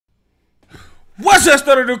What's up,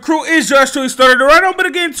 Stutter the Crew? It's yours truly, Stutter the Right. I'm gonna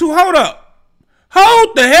get into. Hold up.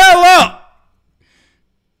 Hold the hell up.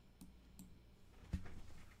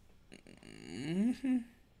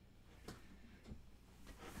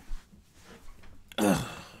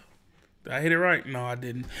 Did I hit it right? No, I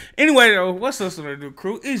didn't. Anyway, though, what's up, Stutter the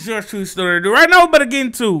Crew? It's yours truly, Stutter the Right. Now, I'm gonna get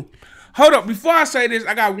into. Hold up. Before I say this,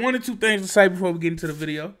 I got one or two things to say before we get into the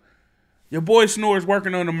video. Your boy Snore is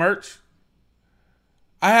working on the merch.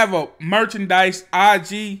 I have a merchandise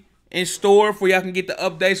IG in store for y'all can get the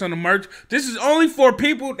updates on the merch. This is only for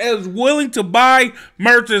people that is willing to buy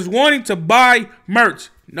merch, that's wanting to buy merch.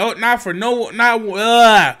 No, not for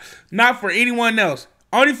anyone else.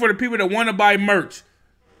 Only for the people that want to buy merch.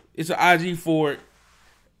 It's an IG for it.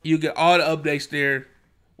 You get all the updates there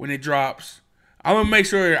when it drops. I'm gonna make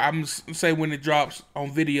sure I'm say when it drops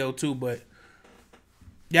on video too, but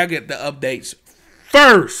y'all get the updates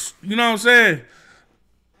first. You know what I'm saying?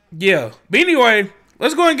 Yeah. But anyway,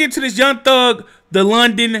 let's go and get to this Young Thug, The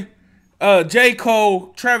London, J. Cole,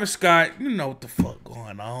 Travis Scott. You know what the fuck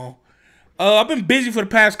going on. I've been busy for the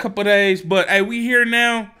past couple of days, but hey, we here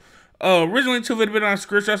now. Originally to a little bit on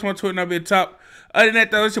script, that's my Twitter, and I'll be at the top. Other than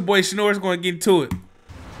that, though, it's your boy Snore. Going to get into it.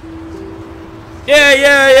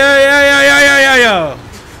 Yeah.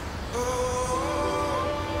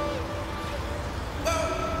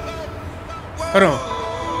 Hold on.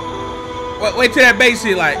 Wait till that bass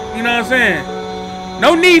hit, like, you know what I'm saying?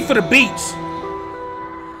 No need for the beats.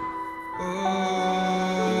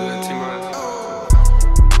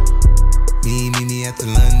 Meet me at the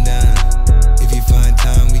London. If you find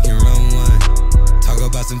time, we can run one. Talk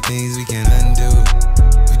about some things we can undo.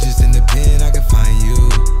 You just in the pen, I can find you.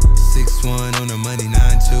 6'1" on the money,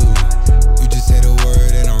 9'2". You just say the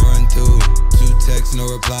word and I run through. 2 texts, no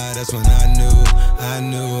reply, that's when I knew.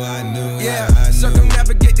 Yeah,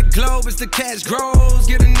 circumnavigate the globe as the cash grows.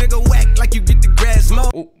 Get a nigga whack like you get the grass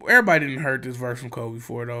mowed. Well, everybody didn't heard this verse from Cole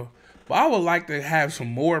before, though. But I would like to have some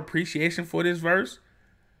more appreciation for this verse.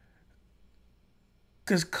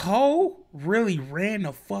 Because Cole really ran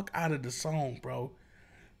the fuck out of the song, bro.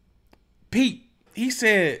 Pete, he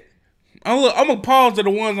said, I'm going to pause to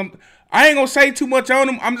the ones, I ain't going to say too much on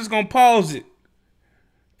them. I'm just going to pause it.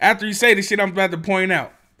 After you say the shit I'm about to point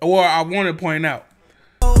out. Or I want to point out.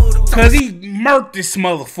 Cause he murked this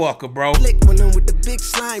motherfucker, bro. With the big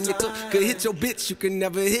slime, nigga. Could hit your bitch, you can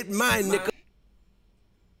never hit mine, nigga.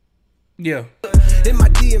 Yeah. In my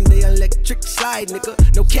DM, they electric slide, nigga.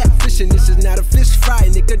 No catfishing, this is not a fish fry,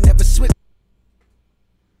 nigga. Never switch.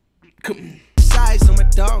 Size on my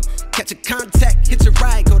dog. Catch a contact, hit your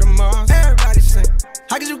ride, go to Mars. Everybody sing.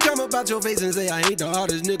 How could you come about your face and say I ain't the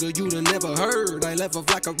hardest nigga you'd have never heard? I left off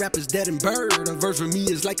like a rapper's dead and bird. A verse for me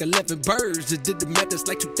is like 11 birds. Just did the math, it's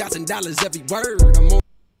like $2,000 every word. I'm on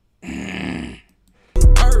the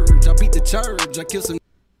purge. I beat the church. I kill some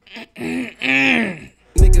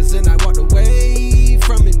niggas and I walked away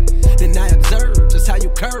from it. Then I observed just how you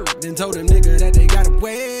curved and told them nigga that they gotta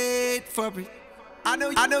wait for it. I know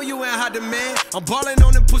you ain't hot demand. I'm balling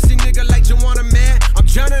on the pussy nigga like you want a man. I'm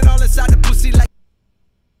drowning all inside the pussy like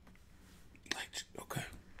okay.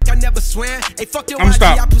 I never swear. Hey, fuck your I'm IG,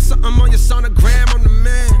 stop. I put something on your sonogram, I'm the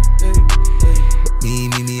man.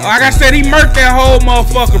 Like I said, he murked that whole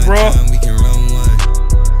motherfucker, bro. We can run one.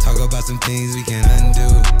 Talk about some things we can undo.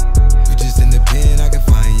 You just in the pen, I can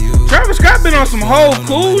find you. Travis Scott been on some whole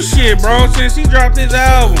cool shit, bro, since he dropped his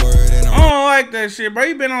album. I don't like that shit, bro.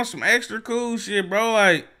 He been on some extra cool shit, bro.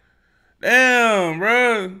 Like, damn,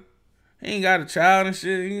 bro. He ain't got a child and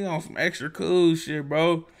shit. He on some extra cool shit,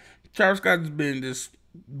 bro. Travis Scott has been just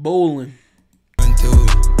bowling. 2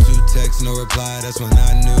 texts, no reply. That's when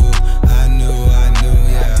I knew,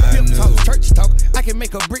 yeah, I knew. Talk, church talk, I can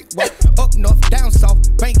make a brick walk. Up north, down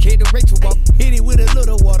south, Bankhead to Rachel walk. Hit it with a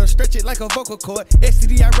little water, stretch it like a vocal cord.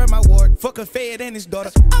 STD, I run my ward, fuck a fed and his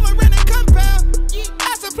daughter. I'm a renting compound,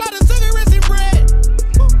 I supply the cigarettes and bread.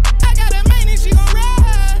 I got a main and she gon'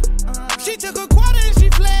 ride. She took a quarter and she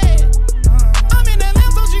fled. I'm in the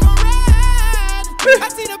lamb so she gon' ride. I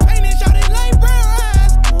see the pain and shot it like bros.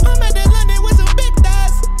 I'm at the London with some big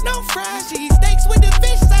thighs. No fries, she eat steaks with the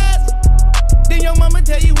fish size. Then your mama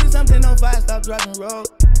tell you when something on fire, stop driving road.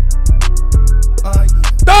 Yeah.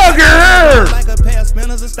 Thugger! Like a pair of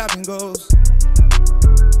spinners and stop and goes.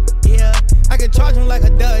 Yeah, I can charge him like a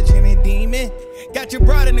Dodge and a demon. Got your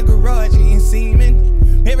broad in the garage eating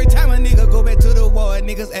semen. Every time a nigga go back to the war,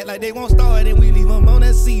 niggas act like they won't start and we leave them on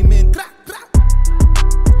that semen.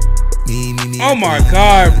 Oh my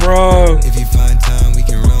god, bro. If you find time, we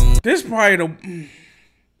can run. This probably the...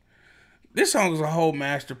 This song is a whole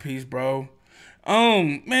masterpiece, bro.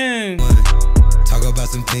 Man. Talk about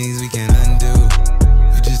some things we can undo.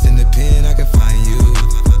 You just in the pen, I can find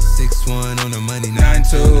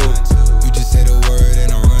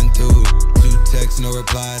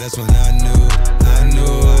that's when I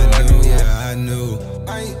knew, yeah, I knew.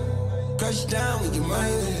 I crush down with your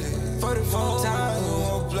money. 44 times,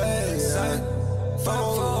 whole place.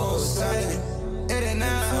 4 side. 89.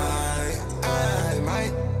 I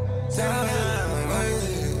might tell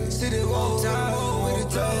him. City whole time with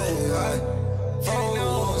the toe.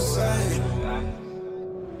 4 side.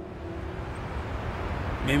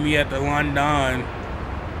 Meet me at the London.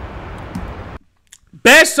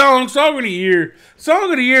 Best song of the year. Song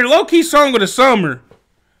of the year. Low-key song of the summer.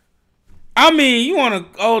 I mean, you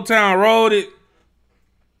want to Old Town Road it?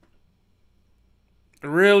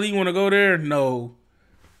 Really? You want to go there? No.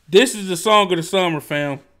 This is the song of the summer,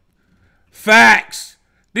 fam. Facts.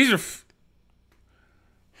 These are...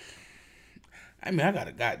 I mean, I got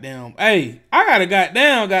to goddamn... Hey, I got to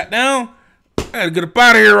goddamn. I got to get up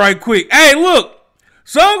out of here right quick. Hey, look.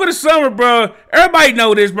 Song of the summer, bro. Everybody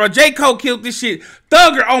know this, bro. J. Cole killed this shit.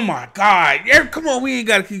 Thugger, oh my God. Come on, we ain't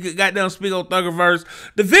got to goddamn speak on Thugger verse.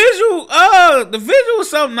 The visual was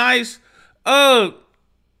so nice. It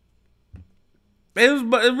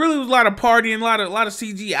really was a lot of partying, a lot of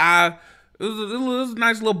CGI. It was a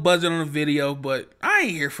nice little budget on the video, but I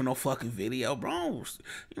ain't here for no fucking video, bro.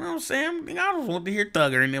 You know what I'm saying? I just want to hear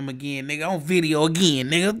Thugger and them again, nigga, on video again,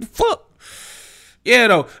 nigga. Fuck. Yeah,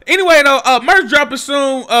 though. Anyway, though, merch dropping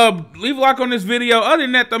soon. Leave a like on this video. Other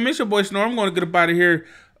than that, though, miss your boy Snore. I'm going to get up out of here.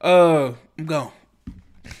 I'm gone.